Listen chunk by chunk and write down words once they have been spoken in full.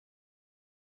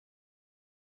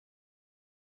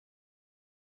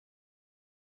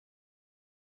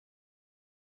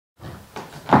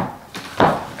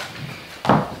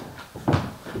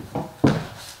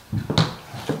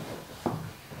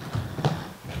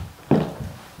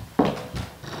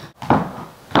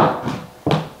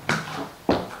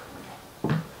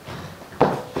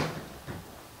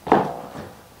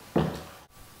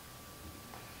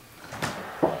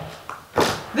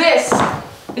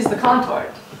Contort.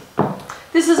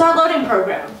 This is our loading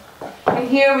program. And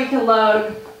here we can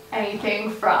load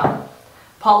anything from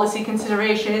policy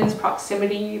considerations,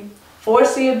 proximity,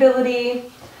 foreseeability,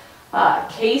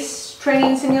 case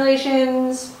training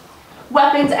simulations,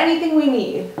 weapons, anything we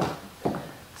need.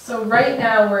 So right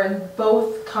now we're in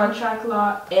both contract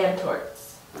law and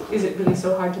torts. Is it really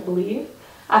so hard to believe?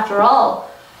 After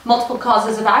all, multiple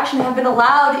causes of action have been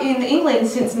allowed in England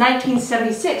since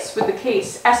 1976 with the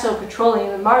case Esso Petroleum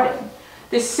and Martin.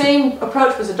 This same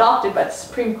approach was adopted by the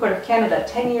Supreme Court of Canada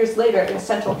 10 years later in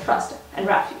Central Trust and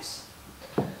Refuse.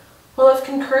 Well, if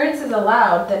concurrence is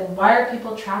allowed, then why are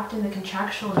people trapped in the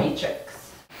contractual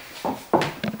matrix?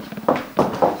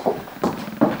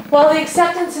 While the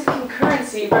acceptance of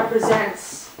concurrency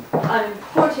represents an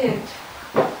important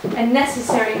and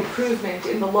necessary improvement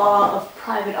in the law of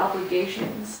private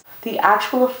obligations, the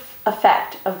actual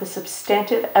effect of the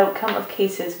substantive outcome of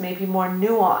cases may be more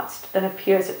nuanced than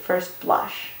appears at first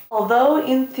blush. Although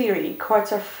in theory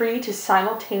courts are free to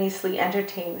simultaneously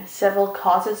entertain several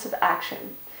causes of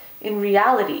action, in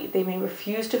reality they may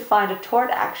refuse to find a tort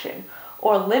action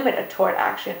or limit a tort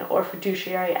action or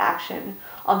fiduciary action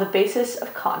on the basis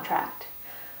of contract.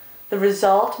 The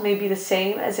result may be the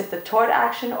same as if the tort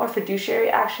action or fiduciary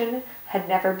action had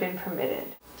never been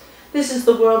permitted. This is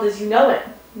the world as you know it,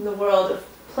 the world of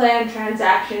planned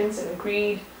transactions and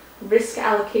agreed risk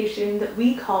allocation that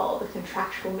we call the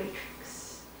contractual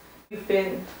matrix. You've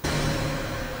been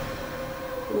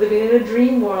living in a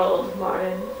dream world,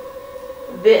 Martin.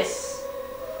 This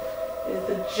is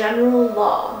the general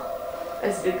law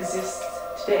as it exists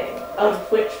today, out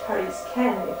of which parties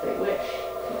can, if they wish,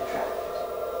 contract.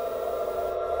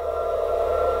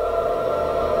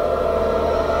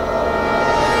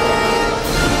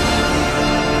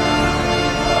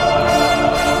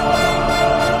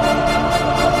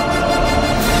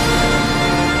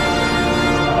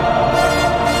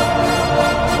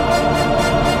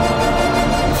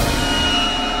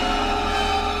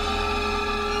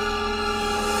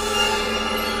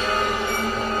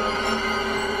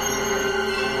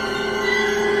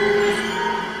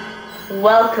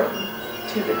 Welcome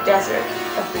to the desert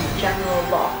of the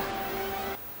general law.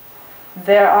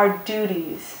 There are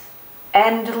duties,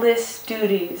 endless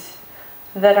duties,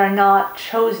 that are not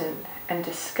chosen and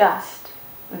discussed.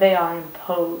 They are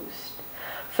imposed.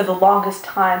 For the longest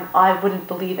time I wouldn't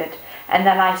believe it, and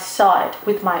then I saw it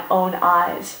with my own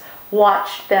eyes,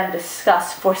 watched them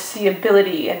discuss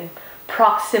foreseeability and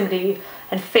proximity,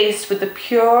 and faced with the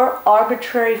pure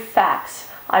arbitrary facts,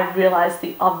 I realized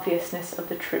the obviousness of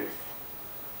the truth.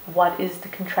 What is the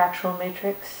contractual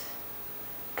matrix?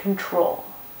 Control.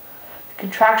 The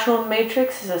contractual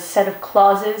matrix is a set of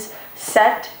clauses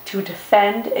set to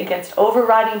defend against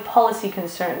overriding policy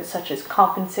concerns such as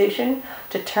compensation,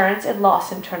 deterrence, and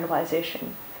loss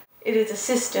internalization. It is a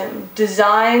system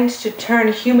designed to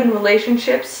turn human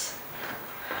relationships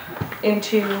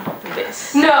into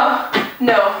this. No,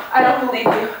 I don't believe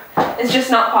you. It's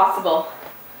just not possible.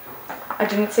 I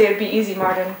didn't say it'd be easy,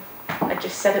 Martin. I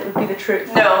just said it would be the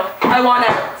truth. No, I want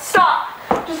to. Stop!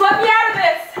 Just let me out of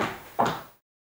this!